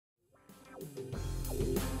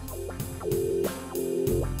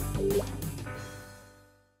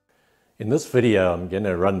In this video, I'm going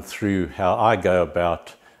to run through how I go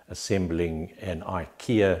about assembling an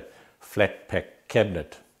Ikea flat pack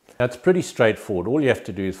cabinet. Now, it's pretty straightforward. All you have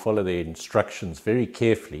to do is follow the instructions very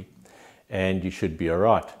carefully and you should be all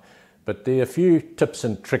right. But there are a few tips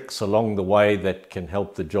and tricks along the way that can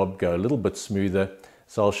help the job go a little bit smoother.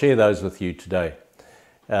 So I'll share those with you today.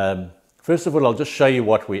 First of all, I'll just show you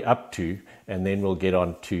what we're up to, and then we'll get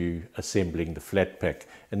on to assembling the flat pack.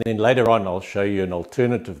 And then later on, I'll show you an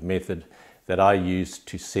alternative method that I use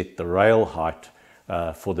to set the rail height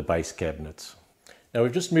for the base cabinets. Now,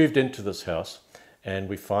 we've just moved into this house and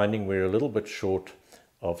we're finding we're a little bit short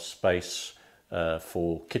of space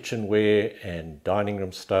for kitchenware and dining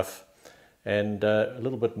room stuff, and a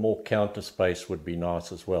little bit more counter space would be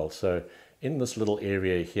nice as well. So in this little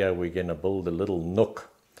area here, we're going to build a little nook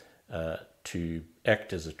to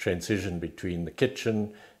act as a transition between the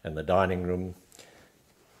kitchen and the dining room.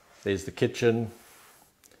 There's the kitchen,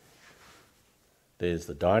 there's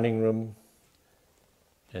the dining room,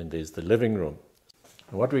 and there's the living room.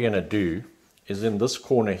 And what we're going to do is in this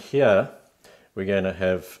corner here, we're going to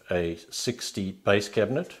have a 60 base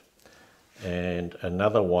cabinet and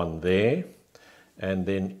another one there, and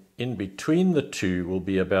then in between the two will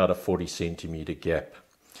be about a 40 centimeter gap,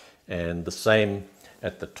 and the same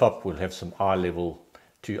at the top. We'll have some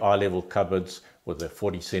two eye level cupboards with a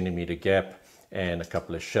 40 centimeter gap and a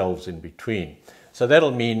couple of shelves in between. So that'll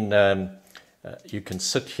mean you can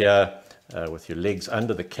sit here with your legs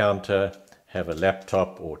under the counter, have a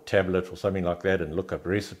laptop or tablet or something like that and look up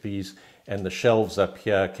recipes, and the shelves up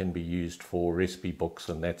here can be used for recipe books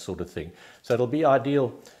and that sort of thing. So it'll be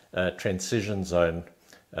ideal transition zone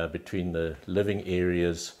between the living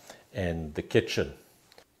areas and the kitchen.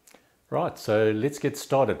 Right, so let's get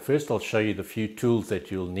started. First, I'll show you the few tools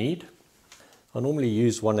that you'll need. I normally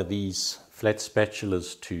use one of these flat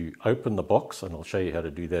spatulas to open the box, and I'll show you how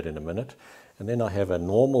to do that in a minute. And then I have a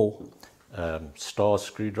normal star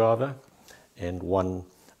screwdriver and one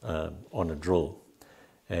on a drill.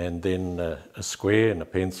 And then a square and a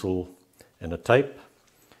pencil and a tape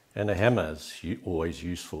and a hammer is always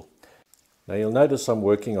useful. Now, you'll notice I'm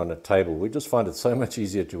working on a table. We just find it so much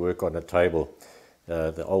easier to work on a table.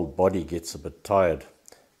 The old body gets a bit tired.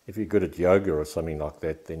 If you're good at yoga or something like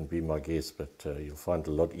that, then be my guest, but you'll find it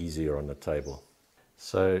a lot easier on the table.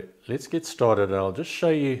 So let's get started, and I'll just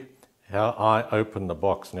show you how I open the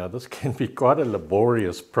box. Now, this can be quite a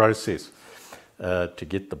laborious process to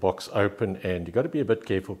get the box open, and you've got to be a bit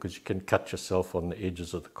careful because you can cut yourself on the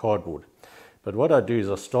edges of the cardboard. But what I do is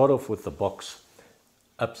I start off with the box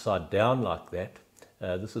upside down like that.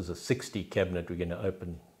 This is a 60 cabinet we're going to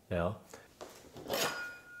open now.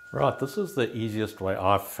 Right, this is the easiest way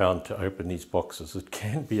I've found to open these boxes. It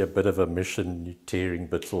can be a bit of a mission, tearing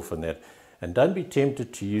bits off and that. And don't be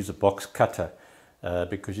tempted to use a box cutter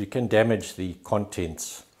because you can damage the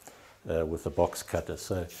contents with a box cutter.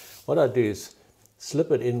 So what I do is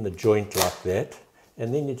slip it in the joint like that,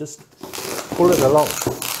 and then you just pull it along.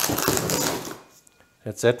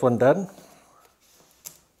 That's that one done.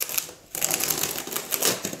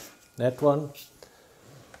 That one.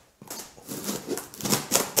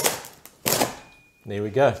 There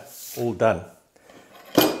we go, all done.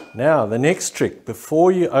 Now, the next trick,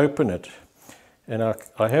 before you open it, and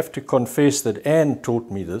I have to confess that Anne taught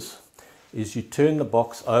me this, is you turn the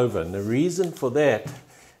box over. And the reason for that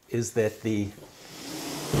is that the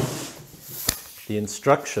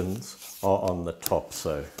instructions are on the top.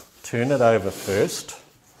 So turn it over first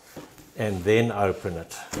and then open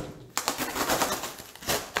it.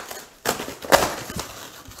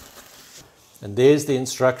 And there's the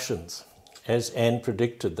instructions. As Anne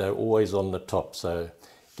predicted, they're always on the top. So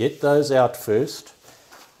get those out first.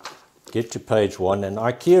 Get to page 1. And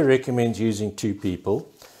Ikea recommends using 2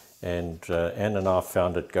 people. And Anne and I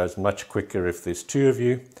found it goes much quicker if there's 2 of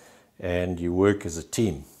you and you work as a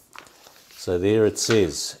team. So there it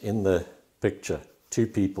says in the picture, 2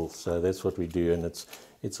 people. So that's what we do. And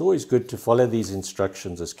it's always good to follow these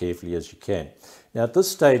instructions as carefully as you can. Now, at this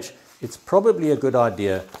stage, it's probably a good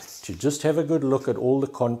idea to just have a good look at all the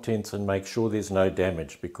contents and make sure there's no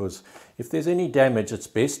damage, because if there's any damage, it's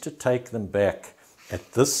best to take them back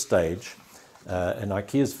at this stage. And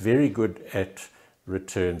Ikea is very good at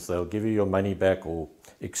returns. They'll give you your money back or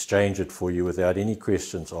exchange it for you without any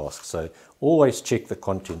questions asked. So always check the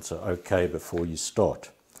contents are okay before you start.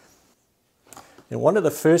 And one of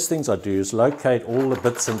the first things I do is locate all the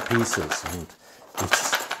bits and pieces, and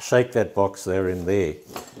just shake that box there in there.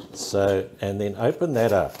 So, and then open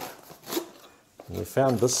that up. And we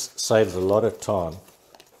found this saves a lot of time.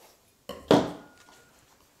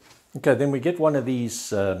 Okay, then we get one of these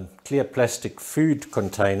clear plastic food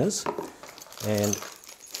containers, and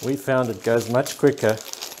We found it goes much quicker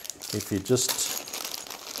if you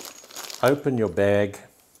just open your bag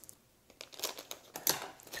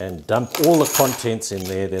and dump all the contents in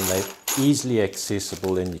there. Then they're easily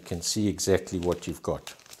accessible and you can see exactly what you've got.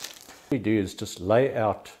 What we do is just lay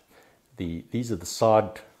out these are the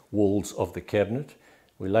side walls of the cabinet.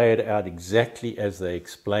 We lay it out exactly as they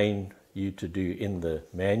explain you to do in the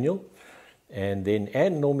manual, and then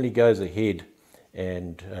Anne normally goes ahead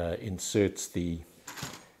and inserts the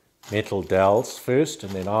metal dowels first,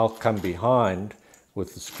 and then I'll come behind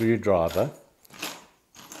with the screwdriver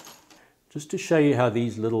just to show you how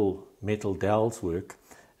these little metal dowels work.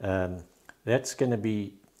 That's going to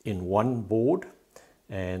be in one board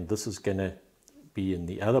and this is going to be in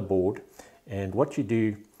the other board, and what you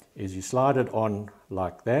do is you slide it on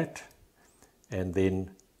like that and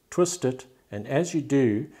then twist it, and as you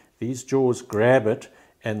do, these jaws grab it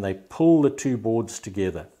and they pull the two boards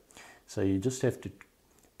together. So you just have to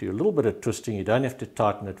do a little bit of twisting. You don't have to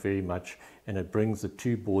tighten it very much, and it brings the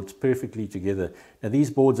two boards perfectly together. Now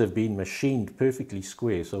these boards have been machined perfectly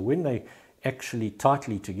square, so when they actually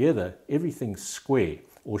tightly together, everything's square,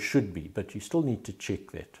 or should be, but you still need to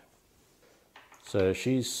check that. So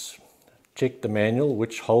she's checked the manual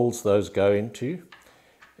which holes those go into,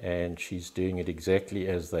 and she's doing it exactly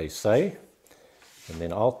as they say. And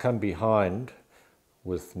then I'll come behind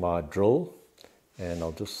with my drill, and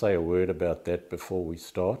I'll just say a word about that before we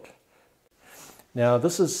start. Now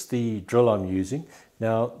this is the drill I'm using.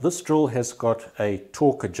 Now this drill has got a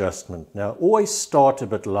torque adjustment. Now always start a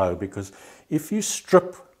bit low, because if you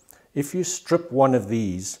strip one of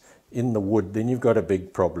these in the wood, then you've got a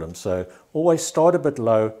big problem. So always start a bit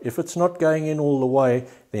low. If it's not going in all the way,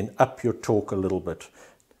 then up your torque a little bit.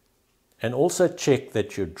 And also check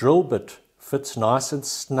that your drill bit fits nice and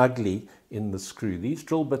snugly in the screw. These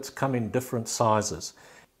drill bits come in different sizes.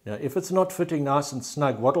 Now if it's not fitting nice and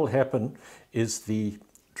snug, what will happen is the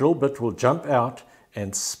drill bit will jump out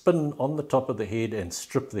and spin on the top of the head and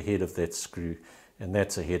strip the head of that screw, and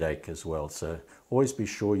that's a headache as well. So always be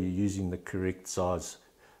sure you're using the correct size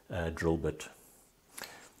drill bit.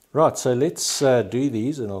 Right, so let's do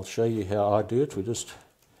these, and I'll show you how I do it. We just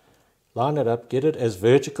line it up, get it as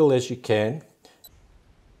vertical as you can.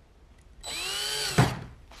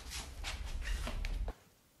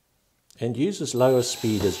 And use as low a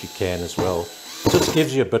speed as you can as well. It just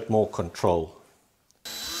gives you a bit more control.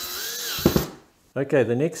 Okay,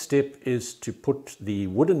 the next step is to put the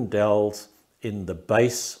wooden dowels in the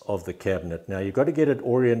base of the cabinet. Now you've got to get it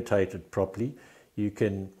orientated properly. You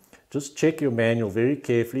can just check your manual very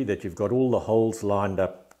carefully that you've got all the holes lined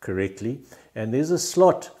up correctly. And there's a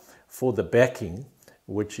slot for the backing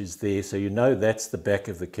which is there, so you know that's the back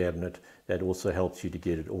of the cabinet. That also helps you to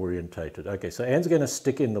get it orientated. Okay, so Anne's going to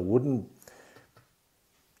stick in the wooden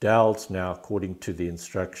dowels now according to the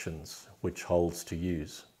instructions, which holes to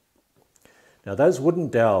use. Now those wooden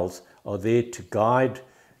dowels are there to guide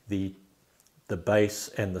the base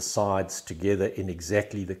and the sides together in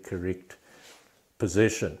exactly the correct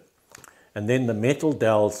position. And then the metal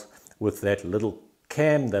dowels with that little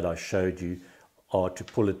cam that I showed you are to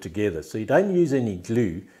pull it together. So you don't use any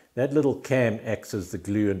glue. That little cam acts as the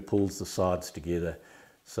glue and pulls the sides together.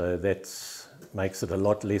 So that makes it a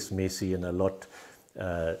lot less messy and a lot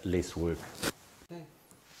less work. Okay.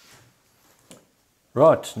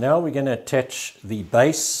 Right, now we're going to attach the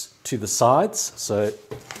base to the sides. So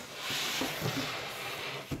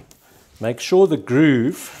make sure this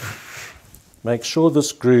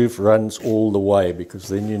groove runs all the way, because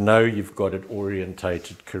then you know you've got it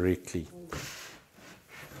orientated correctly.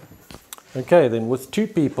 Okay, then with two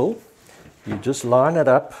people, you just line it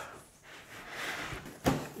up.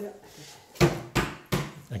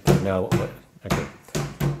 Okay, now, okay.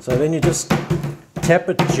 So then you just tap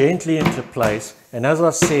it gently into place, and as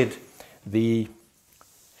I said, the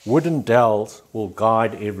wooden dowels will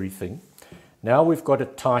guide everything. Now we've got to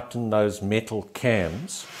tighten those metal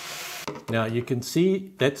cams. Now you can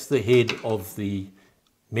see that's the head of the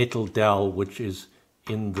metal dowel, which is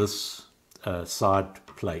in this side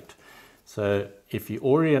plate. So if you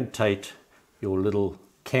orientate your little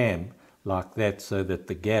cam like that so that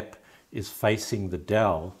the gap is facing the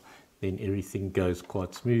dowel, then everything goes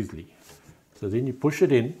quite smoothly. So then you push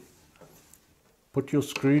it in, put your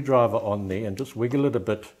screwdriver on there and just wiggle it a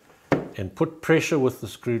bit and put pressure with the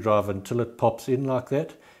screwdriver until it pops in like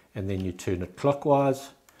that, and then you turn it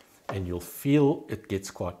clockwise and you'll feel it gets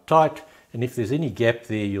quite tight, and if there's any gap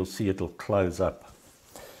there you'll see it'll close up.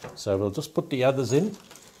 So we'll just put the others in.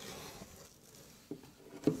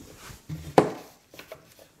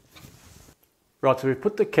 Right, so we've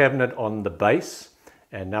put the cabinet on the base,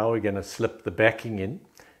 and now we're going to slip the backing in.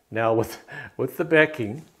 Now with the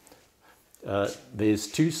backing, there's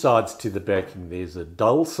two sides to the backing. There's a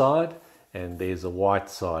dull side and there's a white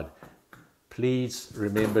side. Please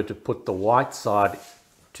remember to put the white side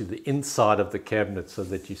to the inside of the cabinet so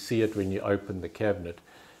that you see it when you open the cabinet.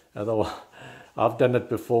 Otherwise, I've done it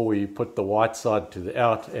before where you put the white side to the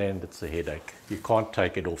out and it's a headache. You can't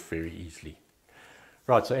take it off very easily.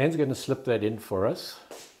 Right, so Anne's going to slip that in for us.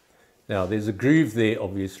 Now there's a groove there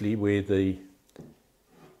obviously where the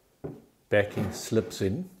backing slips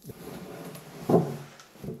in.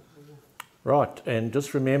 Right, and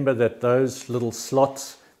just remember that those little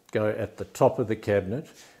slots go at the top of the cabinet.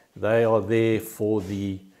 They are there for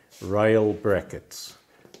the rail brackets.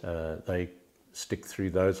 They stick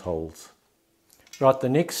through those holes. Right, the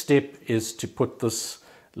next step is to put this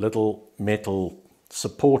little metal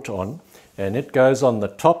support on, and it goes on the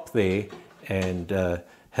top there and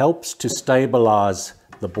helps to stabilize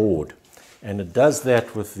the board. And it does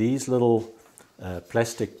that with these little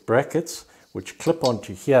plastic brackets which clip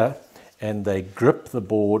onto here, and they grip the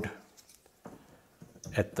board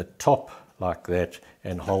at the top like that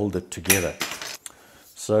and hold it together.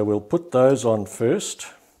 So we'll put those on first.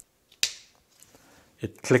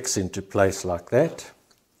 It clicks into place like that.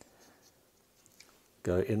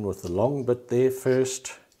 Go in with the long bit there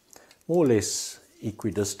first, more or less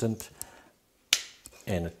equidistant,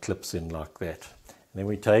 and it clips in like that. And then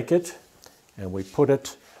we take it and we put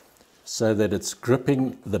it so that it's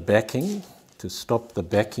gripping the backing to stop the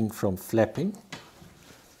backing from flapping.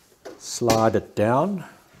 Slide it down,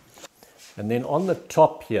 and then on the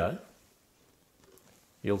top here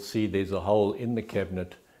you'll see there's a hole in the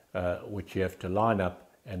cabinet which you have to line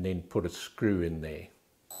up and then put a screw in there.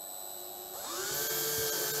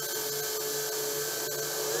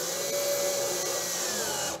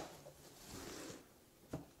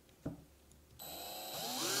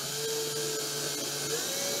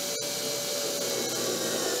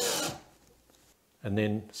 And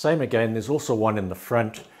then same again, there's also one in the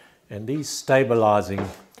front, and these stabilizing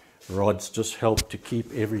rods just help to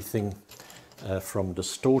keep everything from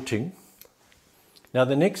distorting. Now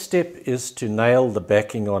the next step is to nail the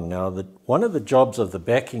backing on. Now one of the jobs of the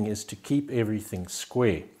backing is to keep everything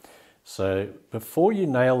square. So before you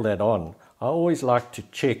nail that on, I always like to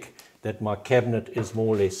check that my cabinet is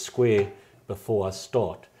more or less square before I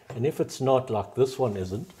start. And if it's not, like this one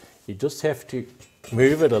isn't, you just have to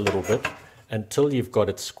move it a little bit until you've got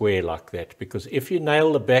it square like that. Because if you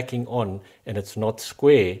nail the backing on and it's not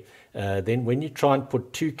square, then when you try and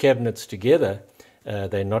put two cabinets together,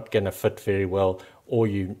 they're not going to fit very well, or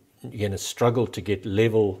you're going to struggle to get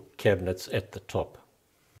level cabinets at the top.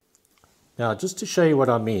 Now just to show you what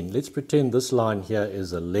I mean, let's pretend this line here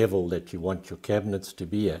is a level that you want your cabinets to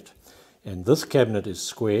be at. And this cabinet is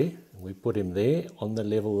square, we put him there on the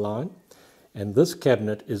level line, and this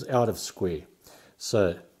cabinet is out of square.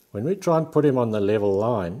 So when we try and put him on the level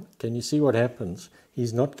line, can you see what happens?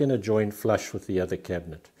 He's not going to join flush with the other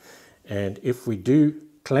cabinet. And if we do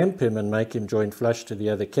clamp him and make him join flush to the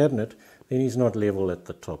other cabinet, then he's not level at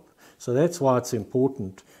the top. So that's why it's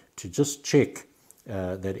important to just check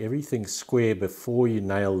that everything's square before you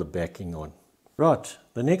nail the backing on. Right,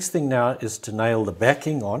 the next thing now is to nail the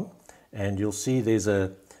backing on, and you'll see there's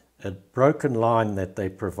a broken line that they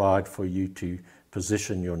provide for you to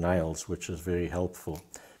position your nails, which is very helpful.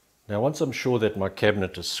 Now once I'm sure that my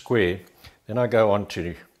cabinet is square, then I go on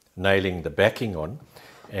to nailing the backing on,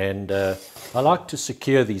 and I like to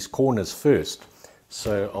secure these corners first.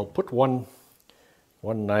 So I'll put one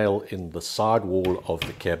nail in the side wall of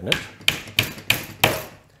the cabinet.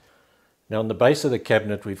 Now on the base of the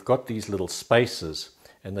cabinet we've got these little spaces,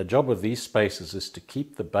 and the job of these spaces is to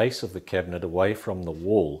keep the base of the cabinet away from the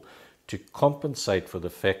wall to compensate for the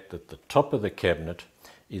fact that the top of the cabinet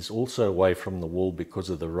is also away from the wall because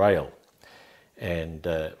of the rail, and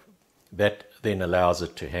that then allows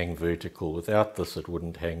it to hang vertical. Without this it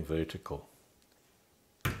wouldn't hang vertical.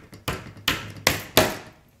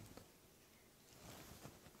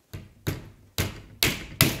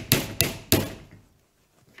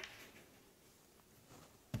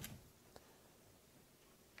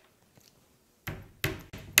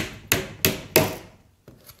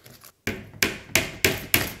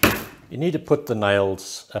 You need to put the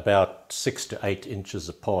nails about 6 to 8 inches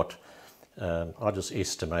apart. I just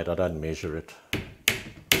estimate, I don't measure it.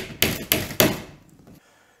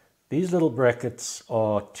 These little brackets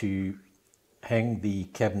are to hang the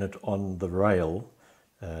cabinet on the rail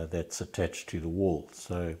that's attached to the wall.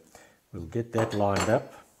 So we'll get that lined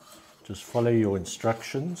up. Just follow your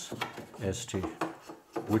instructions as to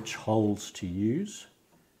which holes to use.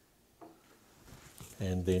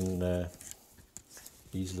 And then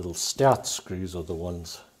these little stout screws are the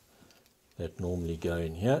ones that normally go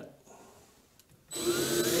in here.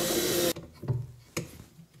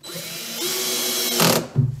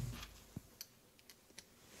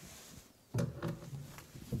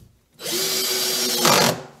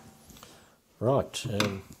 Right,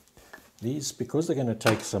 these, because they're going to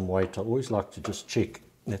take some weight, I always like to just check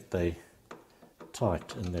that they're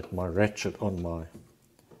tight and that my ratchet on my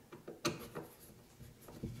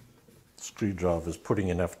screwdriver is putting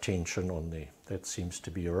enough tension on there. That seems to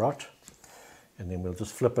be alright. And then we'll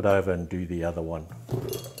just flip it over and do the other one.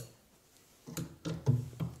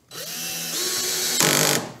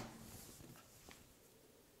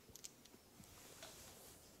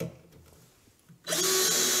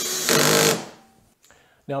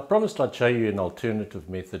 Now I promised I'd show you an alternative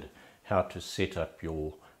method how to set up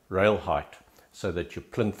your rail height so that your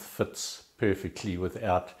plinth fits perfectly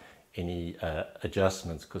without any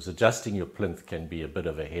adjustments, because adjusting your plinth can be a bit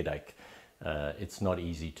of a headache. It's not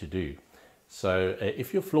easy to do. So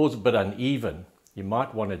if your floor's a bit uneven, you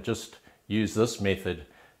might want to just use this method,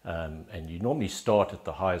 and you normally start at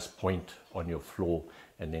the highest point on your floor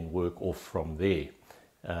and then work off from there.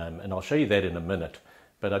 And I'll show you that in a minute.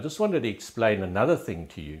 But I just wanted to explain another thing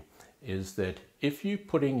to you, is that if you're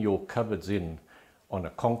putting your cupboards in on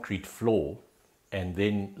a concrete floor and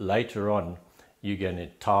then later on you're going to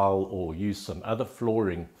tile or use some other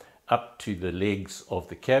flooring up to the legs of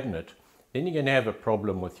the cabinet, then you're going to have a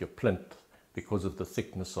problem with your plinth because of the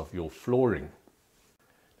thickness of your flooring.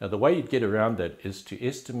 Now the way you'd get around that is to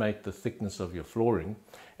estimate the thickness of your flooring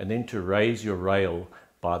and then to raise your rail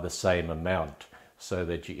by the same amount, so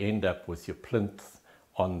that you end up with your plinth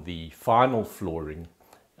on the final flooring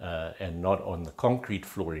and not on the concrete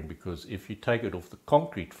flooring, because if you take it off the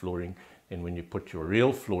concrete flooring, then when you put your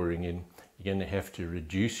real flooring in, you're going to have to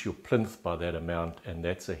reduce your plinth by that amount, and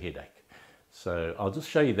that's a headache. So I'll just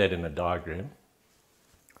show you that in a diagram.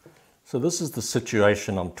 So this is the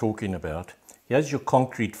situation I'm talking about. Here's your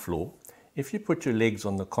concrete floor. If you put your legs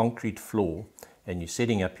on the concrete floor and you're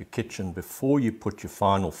setting up your kitchen before you put your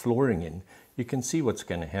final flooring in, you can see what's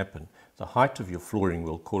going to happen. The height of your flooring,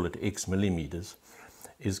 we'll call it X millimeters,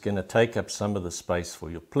 is going to take up some of the space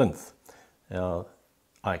for your plinth. Now,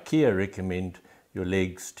 Ikea recommend your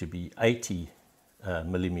legs to be 80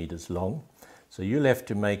 millimeters long. So you'll have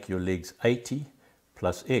to make your legs 80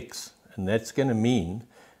 plus X. And that's going to mean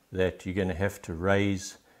that you're going to have to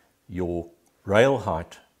raise your rail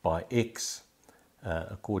height by X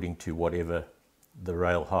according to whatever the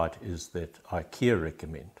rail height is that Ikea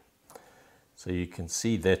recommend. So you can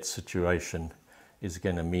see that situation is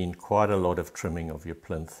going to mean quite a lot of trimming of your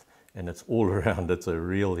plinth, and it's all around, it's a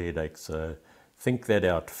real headache. So think that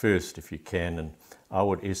out first if you can, and I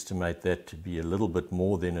would estimate that to be a little bit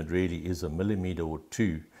more than it really is, a millimeter or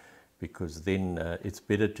two, because then it's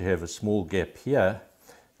better to have a small gap here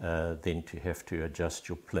than to have to adjust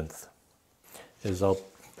your plinth.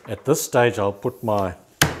 At this stage I'll put my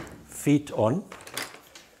feet on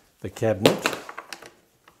the cabinet.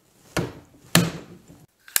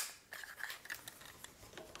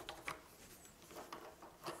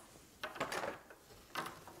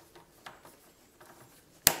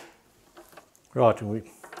 Right, and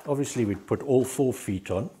obviously we'd put all 4 feet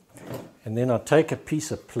on, and then I take a piece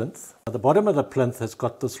of plinth. Now, the bottom of the plinth has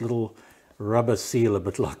got this little rubber seal, a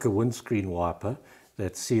bit like a windscreen wiper,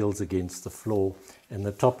 that seals against the floor, and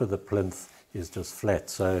the top of the plinth is just flat.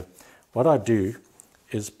 So what I do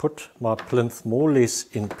is put my plinth more or less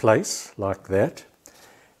in place like that,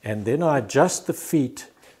 and then I adjust the feet.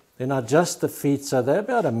 So they're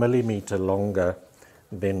about a millimeter longer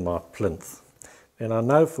than my plinth. And I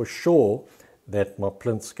know for sure that my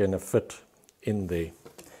plinth's going to fit in there.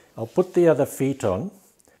 I'll put the other feet on.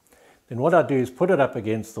 Then what I do is put it up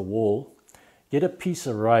against the wall, get a piece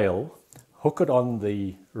of rail, hook it on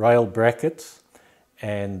the rail brackets,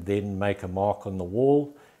 and then make a mark on the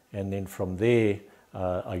wall. And then from there,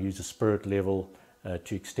 I use a spirit level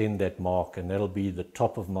to extend that mark, and that'll be the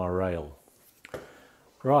top of my rail.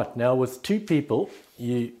 Right, now with 2 people,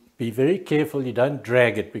 you be very careful you don't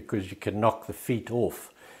drag it, because you can knock the feet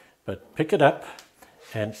off. But pick it up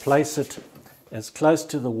and place it as close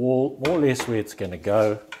to the wall, more or less where it's going to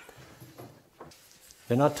go.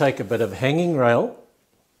 Then I take a bit of hanging rail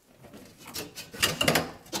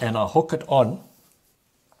and I hook it on,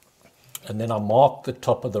 and then I mark the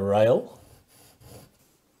top of the rail.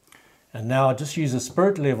 And now I just use a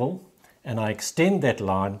spirit level and I extend that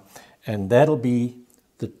line, and that'll be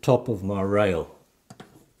the top of my rail.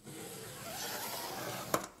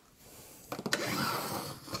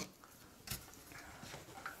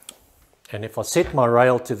 And if I set my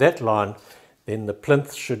rail to that line, then the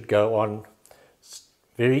plinth should go on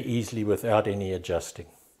very easily without any adjusting.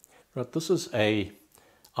 Right, this is a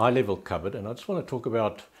eye-level cupboard, and I just want to talk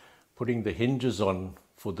about putting the hinges on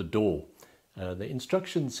for the door. The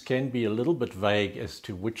instructions can be a little bit vague as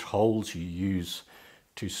to which holes you use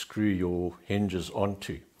to screw your hinges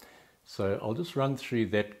onto. So I'll just run through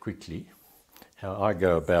that quickly, how I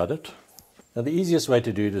go about it. Now the easiest way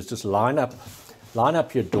to do it is just line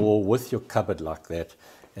up your door with your cupboard like that,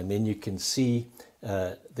 and then you can see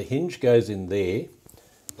the hinge goes in there.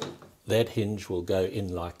 That hinge will go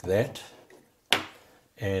in like that,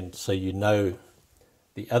 and so you know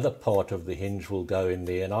the other part of the hinge will go in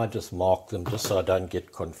there, and I just mark them just so I don't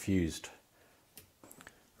get confused.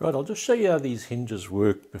 Right, I'll just show you how these hinges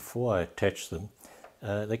work before I attach them.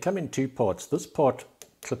 They come in two parts. This part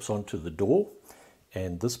clips onto the door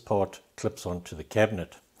and this part clips onto the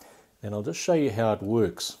cabinet. And I'll just show you how it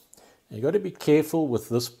works. You've got to be careful with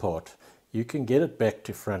this part. You can get it back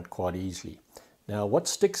to front quite easily. Now what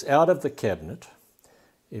sticks out of the cabinet,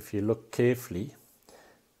 if you look carefully,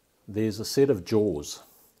 there's a set of jaws,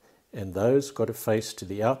 and those got to face to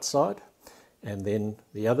the outside, and then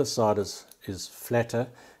the other side is flatter,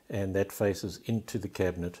 and that faces into the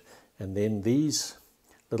cabinet, and then these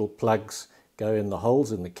little plugs go in the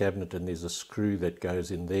holes in the cabinet, and there's a screw that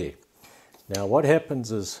goes in there. Now what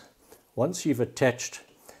happens is, once you've attached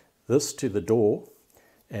this to the door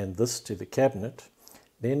and this to the cabinet,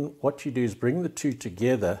 then what you do is bring the two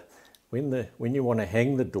together when you want to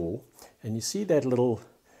hang the door, and you see that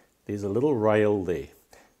there's a little rail there.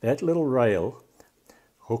 That little rail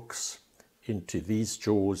hooks into these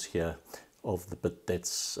jaws here of the bit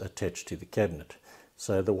that's attached to the cabinet.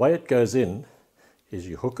 So the way it goes in is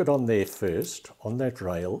you hook it on there first, on that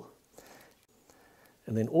rail,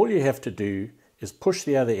 and then all you have to do is push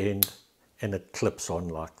the other end and it clips on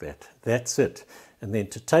like that. That's it. And then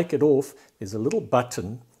to take it off, there's a little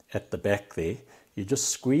button at the back there. You just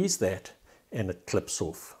squeeze that and it clips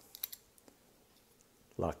off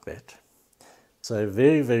like that. So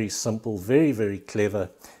very, very simple, very, very clever,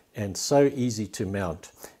 and so easy to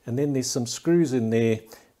mount. And then there's some screws in there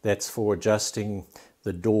that's for adjusting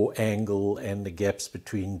the door angle and the gaps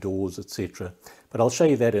between doors, etc. But I'll show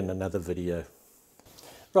you that in another video.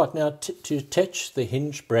 Right, now to attach the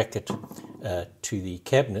hinge bracket to the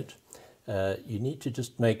cabinet, you need to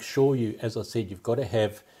just make sure as I said, you've got to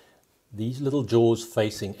have these little jaws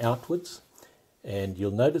facing outwards, and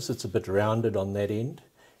you'll notice it's a bit rounded on that end,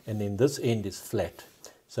 and then this end is flat.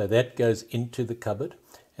 So that goes into the cupboard,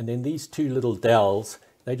 and then these two little dowels,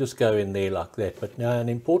 they just go in there like that. But now an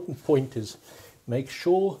important point is make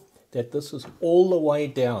sure that this is all the way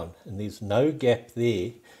down, and there's no gap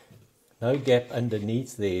there, no gap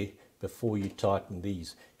underneath there before you tighten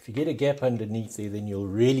these. If you get a gap underneath there, then you'll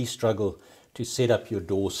really struggle to set up your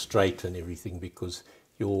door straight and everything, because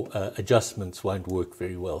your adjustments won't work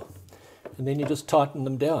very well. And then you just tighten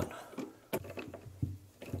them down.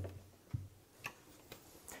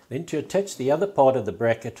 Then to attach the other part of the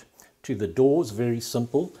bracket to the door is very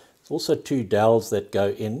simple. There's also two dowels that go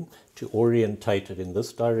in to orientate it in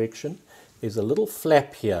this direction. There's a little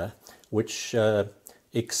flap here which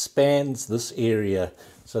expands this area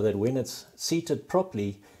so that when it's seated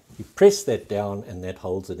properly, you press that down and that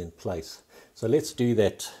holds it in place. So let's do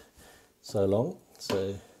that so long.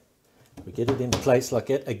 So we get it in place like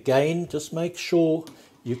that. Again, just make sure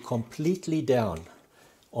you're completely down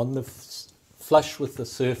on the flush with the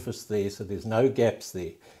surface there, so there's no gaps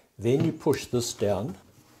there. Then you push this down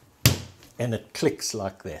and it clicks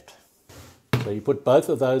like that. So you put both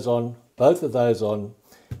of those on,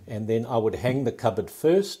 and then I would hang the cupboard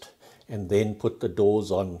first and then put the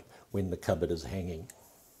doors on when the cupboard is hanging.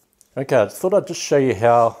 Okay, I thought I'd just show you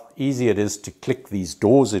how easy it is to click these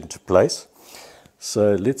doors into place.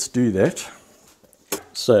 So let's do that.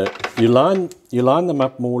 So you line them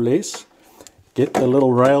up more or less. Get the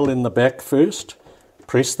little rail in the back first.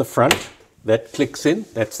 Press the front. That clicks in.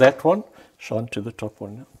 That's that one. Shine to the top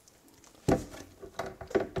one now.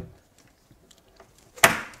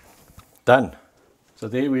 Done. So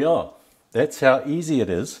there we are. That's how easy it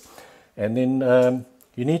is. And then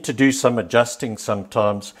you need to do some adjusting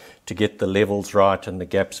sometimes to get the levels right and the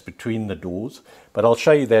gaps between the doors. But I'll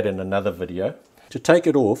show you that in another video. To take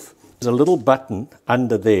it off, there's a little button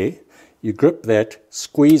under there. You grip that,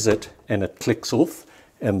 squeeze it, and it clicks off.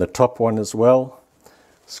 And the top one as well.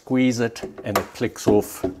 Squeeze it, and it clicks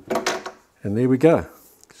off. And there we go.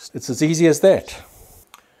 It's as easy as that.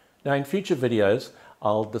 Now in future videos,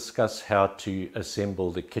 I'll discuss how to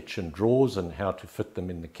assemble the kitchen drawers and how to fit them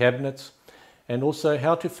in the cabinets, and also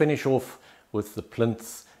how to finish off with the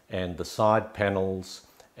plinths and the side panels,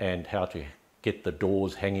 and how to get the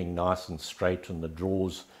doors hanging nice and straight and the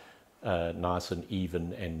drawers nice and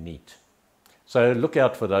even and neat. So look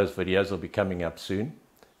out for those videos, they'll be coming up soon.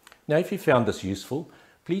 Now, if you found this useful,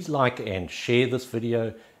 please like and share this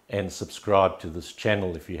video and subscribe to this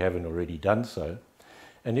channel if you haven't already done so.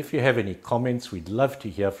 And if you have any comments, we'd love to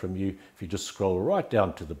hear from you. If you just scroll right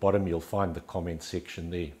down to the bottom, you'll find the comment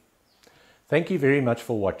section there. Thank you very much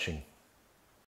for watching.